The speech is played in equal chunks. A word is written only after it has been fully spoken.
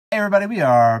Hey everybody, we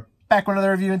are back with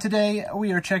another review, and today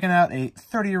we are checking out a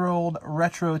 30-year-old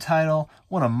retro title,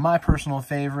 one of my personal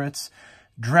favorites,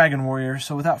 Dragon Warrior.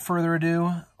 So without further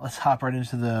ado, let's hop right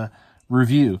into the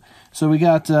review. So we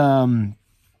got a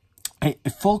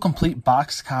full complete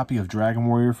box copy of Dragon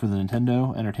Warrior for the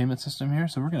Nintendo Entertainment System here.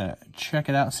 So we're going to check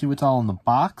it out and see what's all in the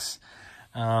box.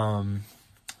 Yeah,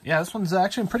 this one's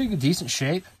actually in pretty good, decent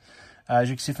shape. As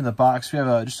you can see from the box, we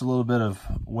have just a little bit of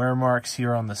wear marks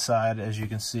here on the side, as you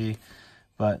can see,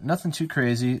 but nothing too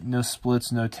crazy. No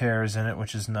splits, no tears in it,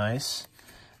 which is nice.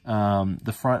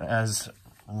 The front has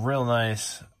real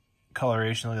nice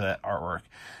coloration. Look at that artwork.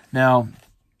 Now,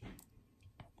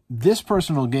 this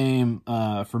personal game,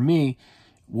 for me,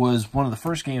 was one of the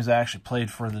first games I actually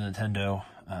played for the Nintendo,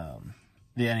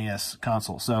 the NES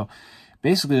console. So,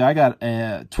 basically, I got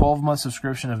a 12-month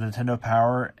subscription of Nintendo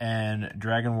Power and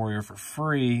Dragon Warrior for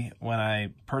free when I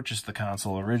purchased the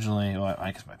console originally. Well,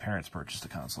 I guess my parents purchased the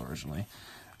console originally.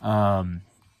 In,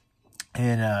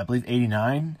 I believe,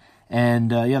 '89.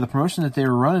 And, yeah, the promotion that they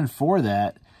were running for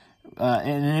that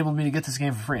enabled me to get this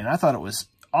game for free. And I thought it was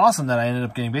awesome that I ended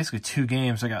up getting basically 2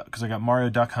 games. Because I got Mario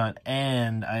Duck Hunt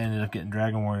and I ended up getting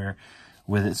Dragon Warrior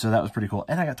with it. So that was pretty cool.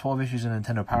 And I got 12 issues of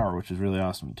Nintendo Power, which is really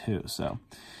awesome, too. So...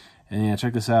 And yeah,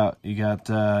 check this out. You got,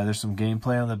 there's some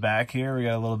gameplay on the back here. We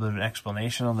got a little bit of an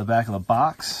explanation on the back of the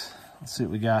box. Let's see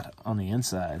what we got on the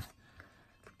inside.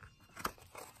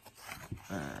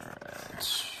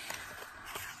 Alright.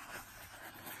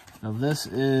 Now this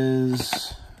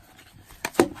is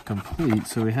complete,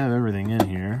 so we have everything in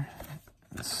here.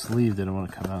 The sleeve didn't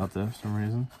want to come out though, for some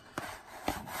reason.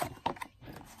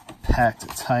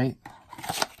 Packed tight.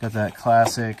 Got that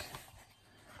classic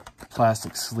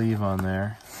plastic sleeve on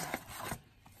there.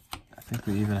 I think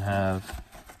we even have,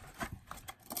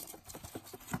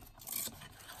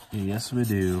 yes we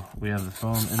do, we have the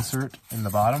foam insert in the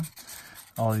bottom.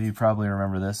 All of you probably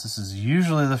remember this. This is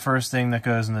usually the first thing that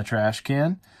goes in the trash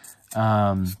can,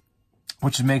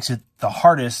 which makes it the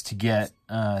hardest to get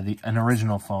an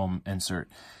original foam insert.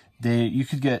 You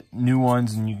could get new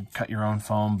ones and you could cut your own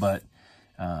foam, but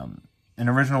an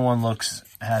original one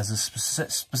has a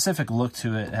specific look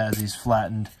to it. It has these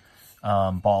flattened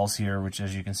balls here, which,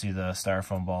 as you can see, the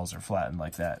styrofoam balls are flattened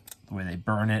like that, the way they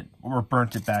burn it, or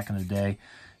burnt it back in the day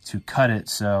to cut it.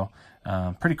 So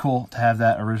pretty cool to have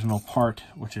that original part,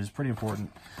 which is pretty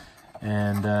important.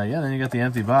 And yeah, then you got the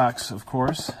empty box, of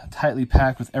course, tightly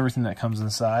packed with everything that comes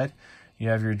inside. You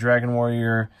have your Dragon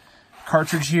Warrior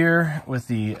cartridge here with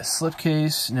the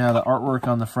slipcase. Now the artwork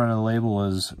on the front of the label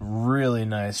is really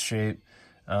nice shape.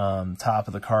 Top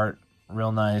of the cart,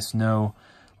 real nice, no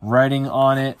writing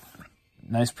on it.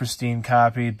 Nice pristine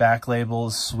copy. Back label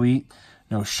is sweet.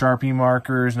 No Sharpie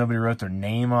markers. Nobody wrote their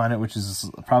name on it, which is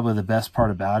probably the best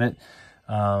part about it.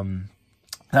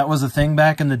 That was the thing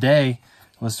back in the day,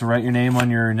 was to write your name on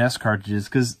your NES cartridges,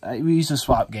 because we used to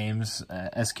swap games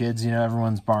as kids. You know,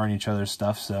 everyone's borrowing each other's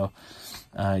stuff, so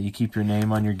you keep your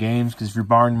name on your games, because if you're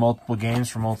borrowing multiple games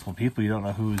from multiple people, you don't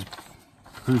know who's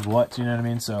what, you know what I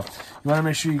mean? So you want to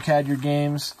make sure you CAD your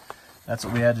games. That's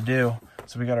what we had to do.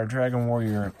 So we got our Dragon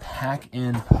Warrior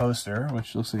pack-in poster,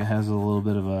 which looks like it has a little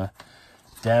bit of a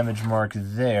damage mark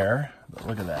there. But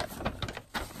look at that.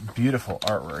 Beautiful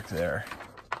artwork there.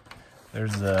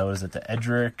 There's the, what is it, the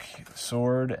Edric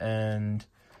sword, and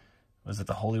was it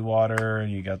the Holy Water?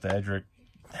 You got the Edric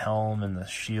helm and the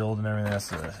shield and everything.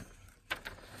 That's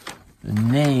the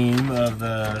name of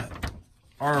the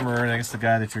armor, and I guess the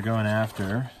guy that you're going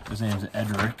after. His name's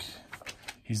Edric.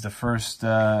 He's the first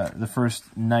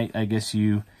knight, I guess,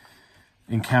 you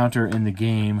encounter in the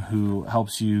game, who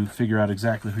helps you figure out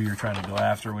exactly who you're trying to go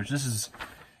after, which this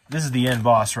is the end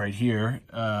boss right here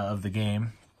of the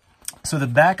game. So the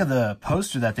back of the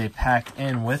poster that they packed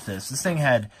in with this thing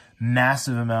had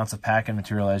massive amounts of packing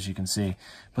material, as you can see.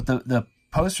 But the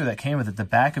poster that came with it, the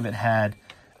back of it had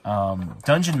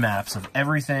dungeon maps of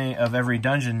everything, of every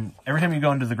dungeon. Every time you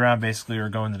go into the ground, basically, or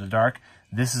go into the dark,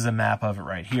 this is a map of it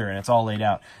right here, and it's all laid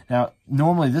out. Now,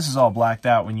 normally this is all blacked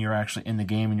out when you're actually in the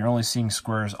game, and you're only seeing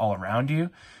squares all around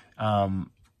you,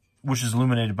 which is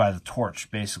illuminated by the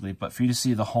torch, basically. But for you to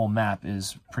see the whole map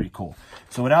is pretty cool.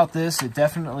 So without this, it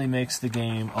definitely makes the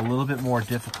game a little bit more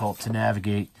difficult to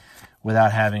navigate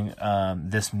without having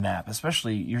this map.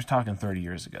 Especially, you're talking 30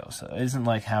 years ago, so it isn't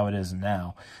like how it is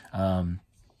now.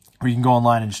 Where you can go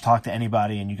online and just talk to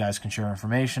anybody, and you guys can share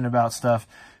information about stuff.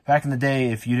 Back in the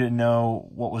day, if you didn't know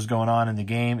what was going on in the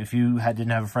game, if you didn't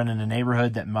have a friend in the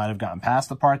neighborhood that might have gotten past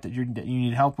the part that you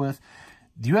need help with,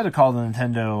 you had to call the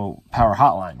Nintendo Power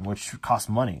Hotline, which cost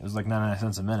money. It was like 99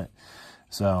 cents a minute.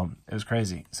 So it was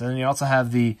crazy. So then you also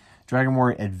have the Dragon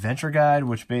Warrior Adventure Guide,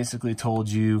 which basically told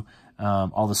you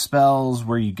all the spells,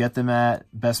 where you get them at,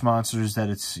 best monsters that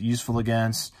it's useful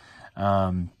against,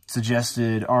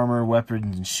 suggested armor,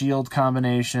 weapons, and shield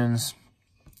combinations.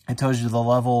 It tells you the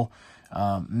level,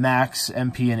 max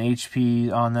MP and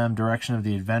HP on them, direction of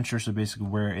the adventure, so basically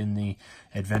where in the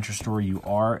adventure story you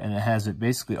are, and it has it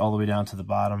basically all the way down to the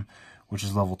bottom, which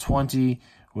is level 20,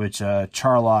 which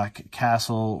Charlock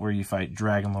Castle, where you fight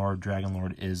Dragonlord.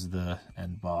 Dragonlord is the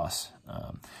end boss.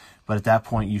 But at that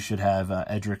point, you should have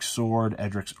Edric's sword,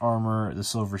 Edric's armor, the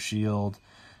silver shield.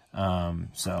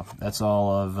 So that's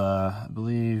all of, I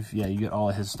believe, yeah, you get all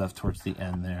of his stuff towards the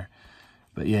end there.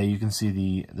 But yeah, you can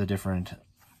see the different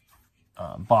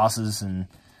bosses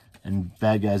and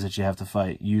bad guys that you have to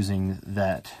fight using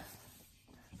that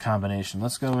combination.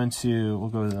 Let's go into, we'll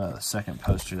go to the second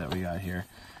poster that we got here,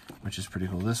 which is pretty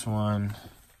cool. This one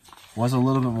was a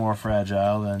little bit more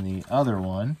fragile than the other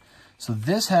one. So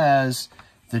this has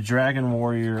the Dragon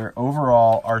Warrior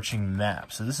overall arching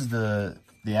map. So this is the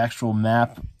actual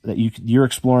map that you're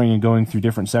exploring and going through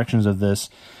different sections of this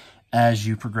as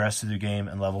you progress through the game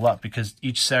and level up, because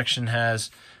each section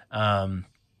has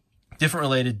different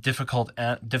related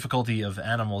difficulty of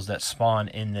animals that spawn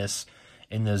in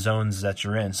the zones that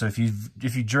you're in. So if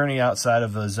you journey outside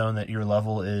of a zone that your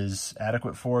level is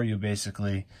adequate for, you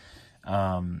basically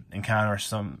encounter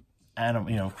some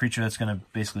animal, creature that's going to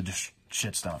basically just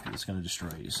shit stomp you. It's going to destroy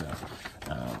you. So,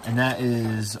 and that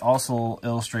is also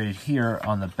illustrated here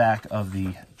on the back of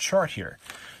the chart here.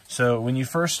 So when you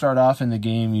first start off in the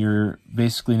game, you're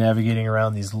basically navigating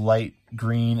around these light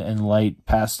green and light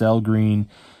pastel green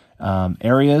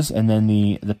areas, and then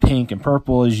the pink and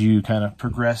purple, as you kind of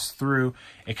progress through,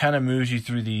 it kind of moves you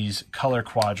through these color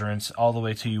quadrants all the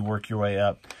way till you work your way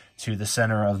up to the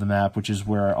center of the map, which is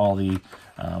where all the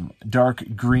dark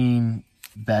green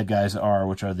bad guys are,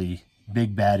 which are the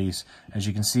big baddies. As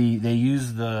you can see, they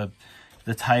use the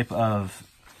type of,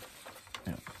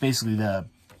 basically the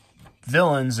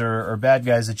villains or bad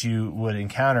guys that you would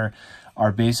encounter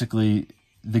are basically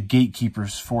the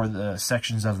gatekeepers for the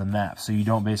sections of the map, so you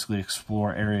don't basically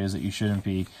explore areas that you shouldn't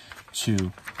be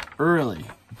too early.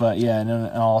 But yeah, and then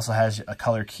it also has a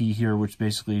color key here, which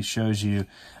basically shows you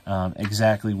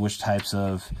exactly which types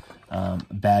of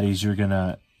baddies you're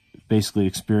gonna basically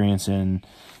experience in.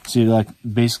 See, like,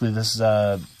 basically this is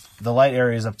the light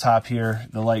areas up top here,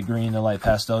 the light green, the light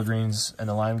pastel greens, and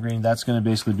the lime green. That's going to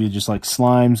basically be just like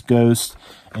slimes, ghosts,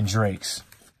 and drakes.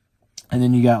 And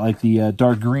then you got like the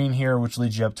dark green here, which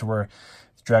leads you up to where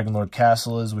Dragonlord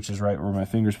Castle is, which is right where my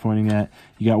finger's pointing at.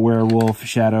 You got werewolf,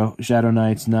 shadow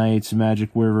knights, knights,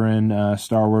 magic wyvern,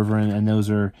 star wyvern, and those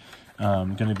are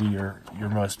going to be your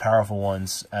most powerful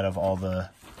ones out of all the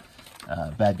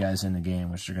bad guys in the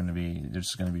game, which are going to be,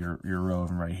 there's going to be your row of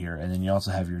them right here. And then you also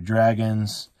have your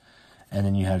dragons, and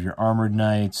then you have your armored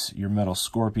knights, your metal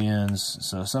scorpions.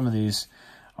 So some of these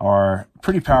are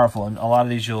pretty powerful, and a lot of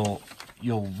these you'll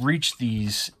reach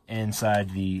these inside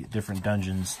the different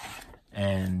dungeons,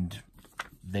 and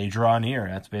they draw near.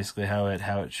 That's basically how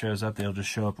it shows up. They'll just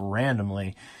show up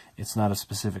randomly. It's not a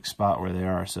specific spot where they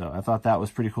are. So I thought that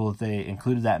was pretty cool that they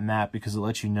included that map, because it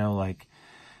lets you know, like,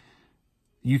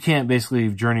 you can't basically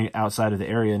journey outside of the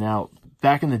area. Now,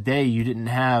 back in the day, you didn't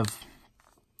have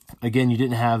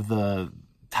the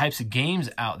types of games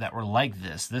out that were like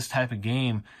this. This type of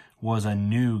game was a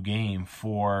new game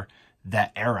for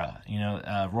that era.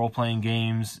 Role-playing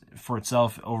games for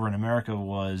itself over in America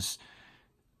was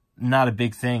not a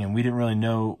big thing, and we didn't really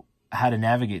know how to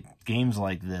navigate games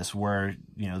like this, where,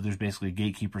 there's basically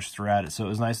gatekeepers throughout it. So it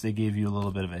was nice they gave you a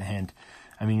little bit of a hint.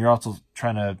 I mean, you're also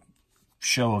trying to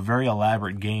show a very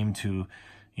elaborate game to,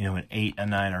 an 8, a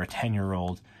 9, or a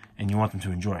 10-year-old, and you want them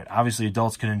to enjoy it. Obviously,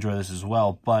 adults can enjoy this as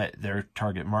well, but their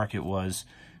target market was,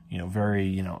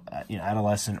 very,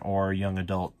 adolescent or young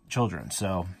adult children.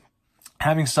 So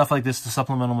having stuff like this, the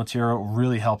supplemental material,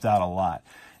 really helped out a lot.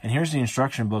 And here's the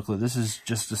instruction booklet. This is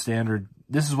just a standard.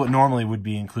 This is what normally would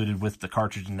be included with the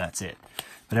cartridge, and that's it.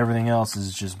 But everything else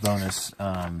is just bonus.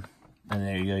 And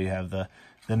there you go. You have the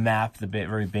map, the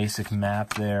very basic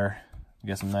map there. You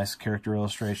got some nice character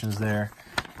illustrations there.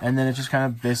 And then it just kind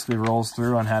of basically rolls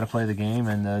through on how to play the game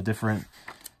and the different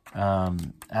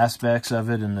aspects of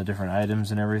it and the different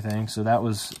items and everything. So that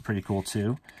was pretty cool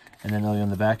too. And then on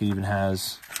the back, it even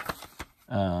has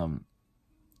a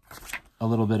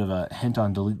little bit of a hint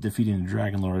on defeating the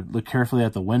Dragonlord. Look carefully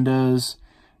at the windows,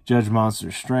 judge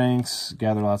monster strengths,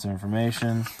 gather lots of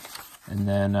information, and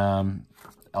then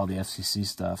all the FCC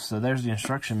stuff. So there's the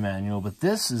instruction manual, but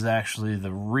this is actually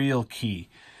the real key.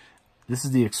 This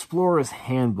is the Explorer's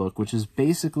Handbook, which is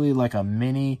basically like a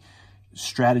mini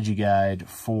strategy guide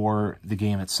for the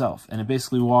game itself. And it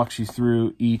basically walks you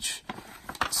through each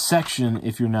section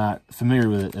if you're not familiar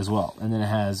with it as well. And then it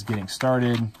has getting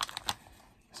started.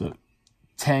 So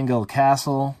Tangle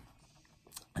Castle,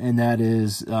 and that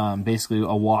is basically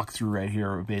a walkthrough right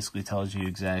here. It basically tells you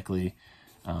exactly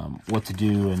what to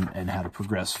do and how to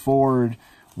progress forward,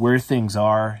 where things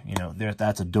are. You know,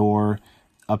 that's a door.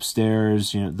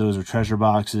 Upstairs, you know, those are treasure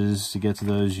boxes. To get to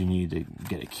those, you need to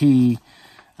get a key.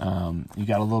 You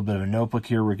got a little bit of a notebook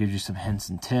here where it gives you some hints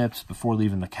and tips before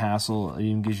leaving the castle. It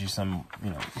even gives you some, you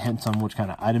know, hints on which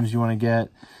kind of items you want to get.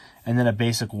 And then a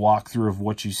basic walkthrough of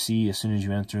what you see as soon as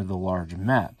you enter the large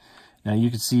map. Now you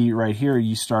can see right here,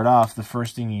 you start off, the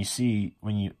first thing you see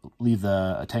when you leave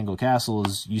the Tangle Castle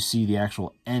is you see the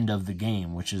actual end of the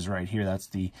game, which is right here. That's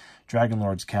the Dragon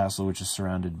Lord's castle, which is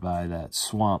surrounded by that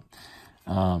swamp.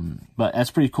 But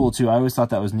that's pretty cool too. I always thought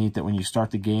that was neat that when you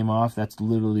start the game off, that's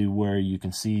literally where you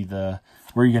can see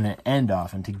where you're going to end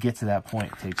off. And to get to that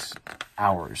point takes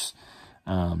hours.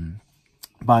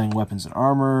 Buying weapons and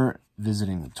armor,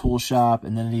 visiting the tool shop,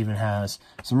 and then it even has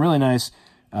some really nice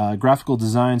graphical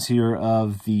designs here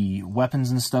of the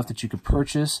weapons and stuff that you could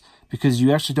purchase, because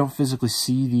you actually don't physically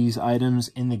see these items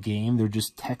in the game. They're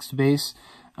just text-based.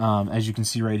 As you can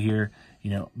see right here,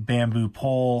 you know, bamboo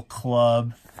pole,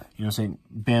 club, you know, saying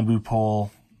bamboo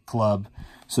pole, club.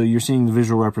 So you're seeing the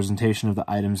visual representation of the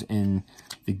items in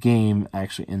the game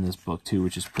actually in this book too,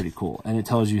 which is pretty cool. And it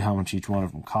tells you how much each one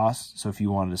of them costs. So if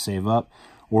you wanted to save up,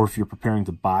 or if you're preparing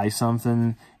to buy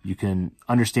something, you can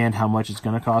understand how much it's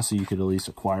going to cost, so you could at least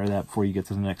acquire that before you get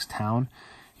to the next town.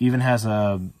 It even has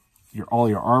all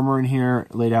your armor in here,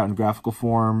 laid out in graphical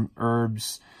form,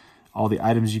 herbs, all the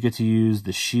items you get to use,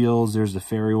 the shields, there's the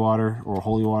fairy water, or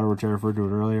holy water, which I referred to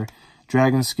it earlier.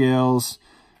 Dragon scales,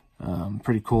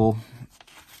 pretty cool.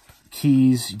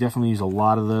 Keys, you definitely use a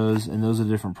lot of those, and those are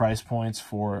different price points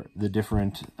for the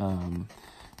different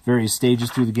various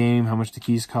stages through the game, how much the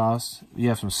keys cost. You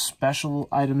have some special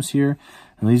items here,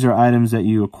 and these are items that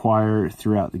you acquire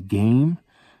throughout the game.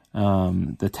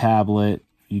 The tablet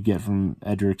you get from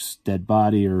Edric's dead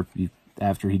body, or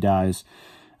after he dies.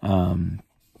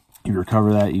 You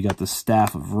recover that. You got the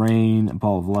Staff of Rain, a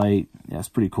Ball of Light. Yeah, it's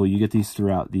pretty cool. You get these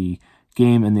throughout the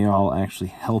game, and they all actually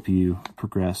help you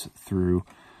progress through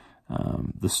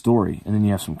the story. And then you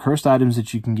have some cursed items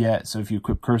that you can get. So if you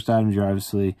equip cursed items, you're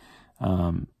obviously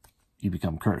you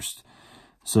become cursed.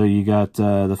 So you got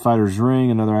the Fighter's Ring,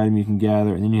 another item you can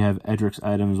gather, and then you have Edric's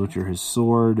items, which are his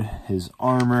sword, his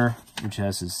armor, which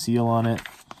has his seal on it.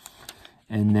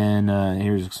 And then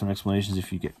here's some explanations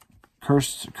if you get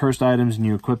cursed items and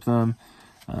you equip them.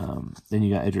 Then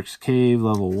you got Edric's Cave,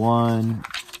 level 1.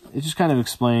 It just kind of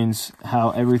explains how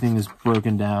everything is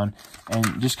broken down,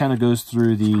 and just kind of goes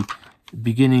through the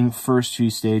beginning first few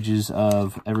stages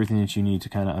of everything that you need to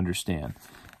kind of understand.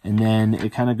 And then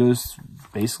it kind of goes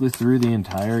basically through the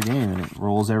entire game, and it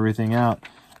rolls everything out.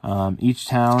 Each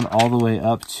town all the way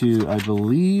up to, I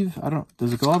believe,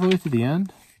 does it go all the way to the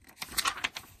end?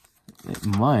 It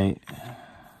might.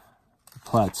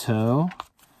 Plateau.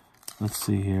 Let's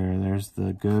see here. There's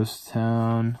the ghost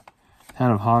town.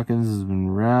 Town of Hawkins has been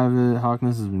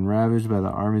ravaged by the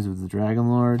armies of the Dragon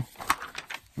Lord.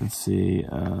 Let's see.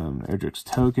 Edric's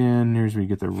Token. Here's where you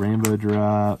get the rainbow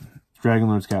drop. Dragon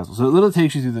Lord's Castle. So it literally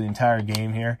takes you through the entire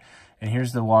game here. And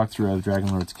here's the walkthrough of Dragon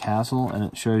Lord's Castle, and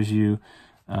it shows you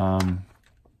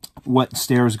what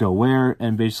stairs go where,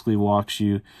 and basically walks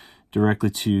you directly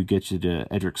to get you to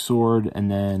Edric's sword,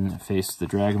 and then face the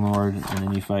Dragon Lord, and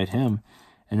then you fight him.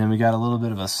 And then we got a little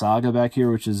bit of a saga back here,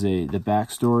 which is the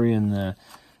backstory and the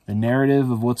narrative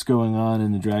of what's going on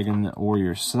in the Dragon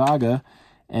Warrior saga.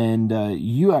 And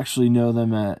you actually know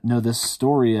this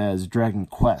story as Dragon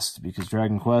Quest, because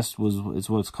Dragon Quest is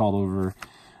what it's called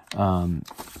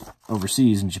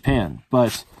overseas in Japan.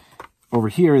 But over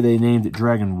here, they named it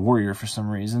Dragon Warrior for some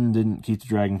reason, didn't keep the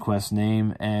Dragon Quest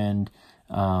name, and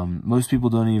most people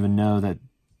don't even know that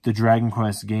the Dragon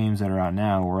Quest games that are out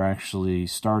now were actually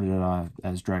started off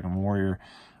as Dragon Warrior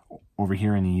over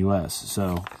here in the US.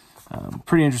 So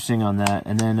pretty interesting on that.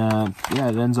 And then yeah,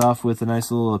 it ends off with a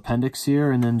nice little appendix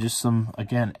here, and then just some,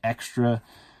 again, extra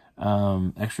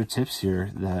tips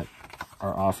here that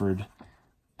are offered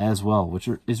as well, which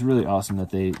is really awesome that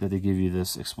they give you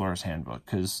this Explorer's Handbook,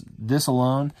 because this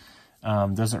alone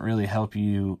doesn't really help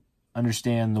you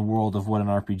understand the world of what an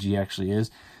RPG actually is.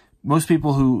 Most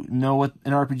people who know what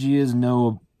an RPG is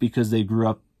know because they grew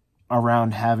up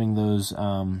around having those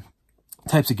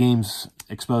types of games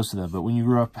exposed to them. But when you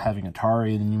grew up having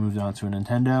Atari, and then you moved on to a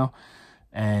Nintendo,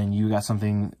 and you got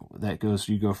something that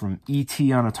you go from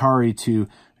E.T. on Atari to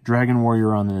Dragon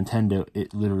Warrior on the Nintendo,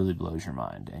 it literally blows your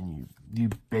mind, and you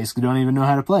basically don't even know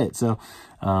how to play it. So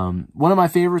one of my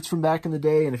favorites from back in the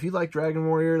day, and if you like Dragon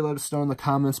Warrior, let us know in the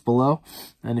comments below.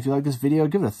 And if you like this video,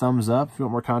 give it a thumbs up. If you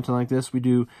want more content like this, we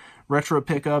do retro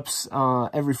pickups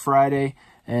every Friday,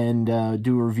 and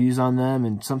do reviews on them,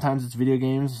 and sometimes it's video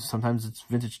games, sometimes it's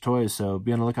vintage toys, so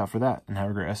be on the lookout for that, and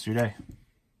have a great rest of your day.